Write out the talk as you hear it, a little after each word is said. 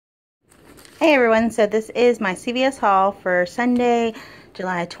Hey everyone, so this is my CVS haul for Sunday,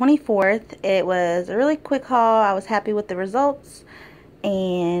 July 24th. It was a really quick haul. I was happy with the results,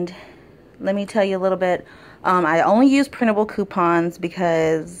 and let me tell you a little bit. I only use printable coupons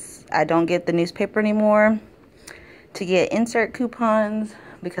because I don't get the newspaper anymore to get insert coupons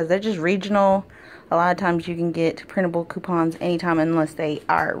because they're just regional. A lot of times you can get printable coupons anytime unless they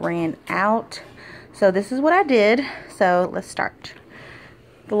are ran out. So this is what I did. So let's start.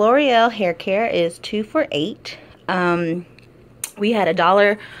 The L'Oreal hair care is 2 for $8. We had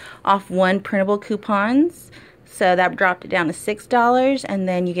 $1 off one printable coupons, so that dropped it down to $6, and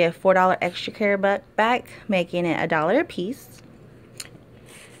then you get $4 extra care back, making it $1 a piece.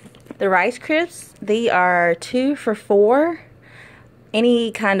 The Rice Crisps, they are 2 for $4.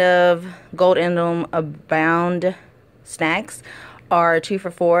 Any kind of Gold Emblem Abound snacks are 2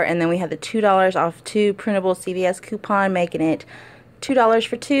 for $4, and then we have the $2 off 2 printable CVS coupon, making it $2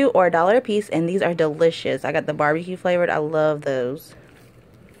 for 2 or $1 a piece, and these are delicious. I got the barbecue flavored. I love those.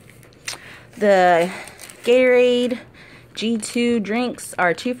 The Gatorade G2 drinks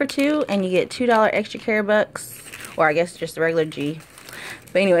are 2 for 2, and you get $2 extra care bucks, or I guess just the regular G.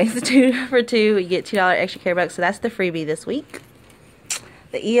 But anyways, 2 for 2, you get $2 extra care bucks, so that's the freebie this week.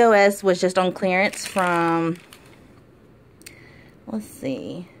 The EOS was just on clearance from, let's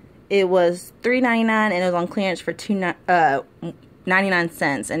see, it was $3.99 and it was on clearance for 99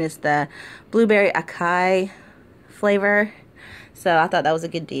 cents, and it's the blueberry acai flavor, so I thought that was a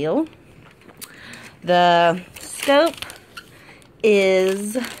good deal. The scope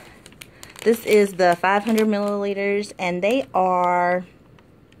is, this is the 500 milliliters, and they are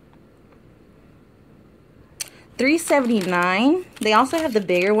 $3.79. They also have the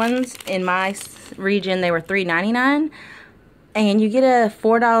bigger ones. In my region they were $3.99, and you get a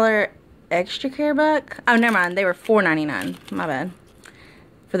 $4 extra care buck. Oh, never mind, they were $4.99. My bad.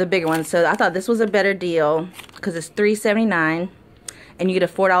 For the bigger ones. So I thought this was a better deal because it's $3.79 and you get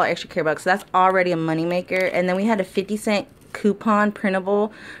a $4 extra care buck. So that's already a money maker. And then we had a 50-cent coupon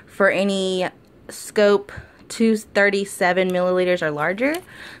printable for any scope 237 milliliters or larger.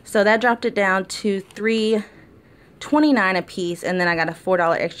 So that dropped it down to $3.29 a piece, and then I got a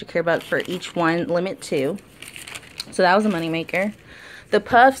 $4 extra care buck for each one, limit 2. So that was a money maker. The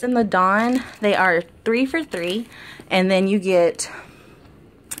Puffs and the Dawn, they are 3 for 3, and then you get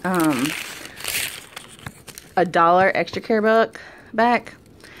 $1 extra care buck back.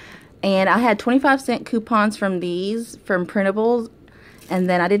 And I had 25-cent coupons from these, from printables, and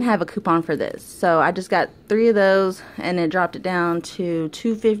then I didn't have a coupon for this. So I just got 3 of those, and it dropped it down to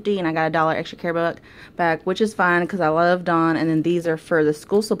 $2.50, and I got $1 extra care buck back, which is fine because I love Dawn. And then these are for the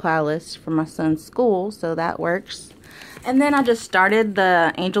school supply list for my son's school, so that works. And then I just started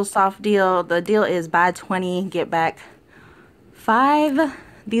the Angel Soft deal. The deal is buy 20, get back 5.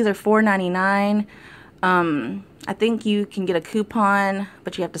 These are $4.99. I think you can get a coupon,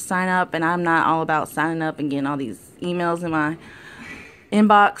 but you have to sign up, and I'm not all about signing up and getting all these emails in my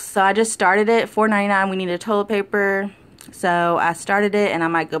inbox. So I just started it. $4.99. We needed toilet paper, so I started it, and I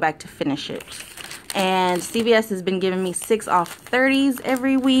might go back to finish it. And CVS has been giving me 6 off 30s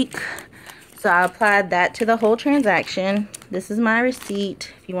every week. So I applied that to the whole transaction. This is my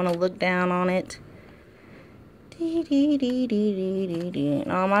receipt, if you want to look down on it.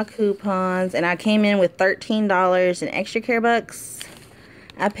 And all my coupons. And I came in with $13 in extra care bucks.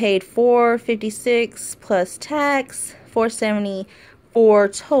 I paid $4.56 plus tax,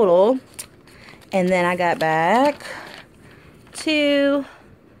 $4.74 total. And then I got back 2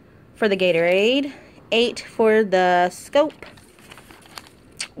 for the Gatorade, 8 for the scope,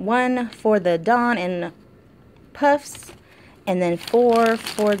 1 for the Dawn and Puffs, and then 4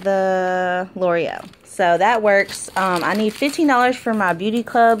 for the L'Oreal. So that works. I need $15 for my beauty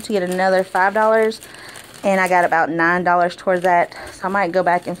club to get another $5, and I got about $9 towards that. So I might go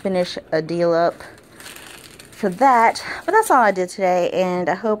back and finish a deal up for that. But that's all I did today, and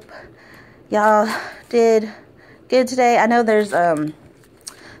I hope y'all did good today. I know there's the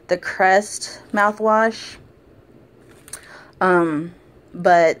Crest mouthwash.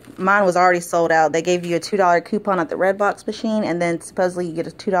 But mine was already sold out. They gave you a $2 coupon at the Redbox machine, and then supposedly you get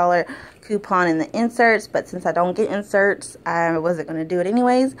a $2 coupon in the inserts. But since I don't get inserts, I wasn't going to do it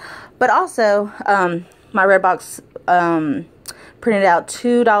anyways. But also, my Redbox printed out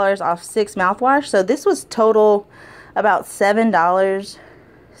 $2 off 6 mouthwash. So this was total about $7.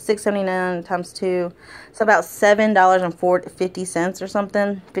 $6.79 times 2. So about $7.50 or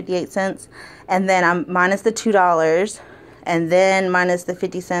something, 58 cents. And then I'm minus the $2. And then minus the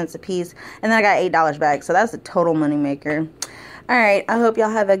 50 cents a piece, and then I got $8 back. So that's a total money maker. Alright, I hope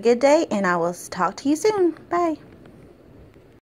y'all have a good day, and I will talk to you soon. Bye.